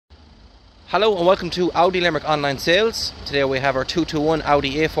Hello and welcome to Audi Limerick online sales. Today we have our 221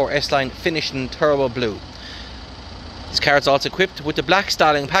 Audi A4 S-Line finished in turbo blue. This car is also equipped with the black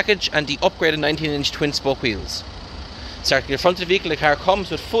styling package and the upgraded 19-inch twin spoke wheels. Starting at the front of the vehicle, the car comes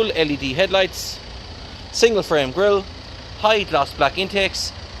with full LED headlights, single frame grille, high gloss black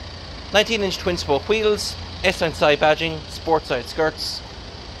intakes, 19-inch twin spoke wheels, S-Line side badging, sport side skirts,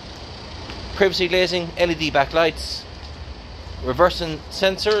 privacy glazing, LED backlights, reversing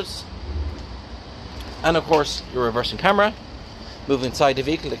sensors, and of course your reversing camera. Moving inside the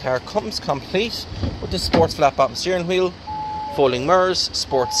vehicle, the car comes complete with the sports flat bottom steering wheel, folding mirrors,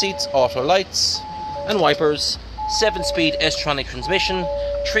 sport seats, auto lights and wipers, 7-speed S-tronic transmission,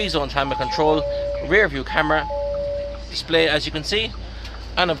 3-zone climate control, rear view camera display as you can see,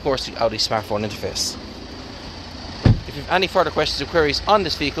 and of course the Audi smartphone interface. If you have any further questions or queries on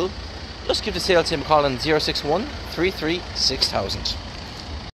this vehicle, just give the sales team a call on 061 33 6000.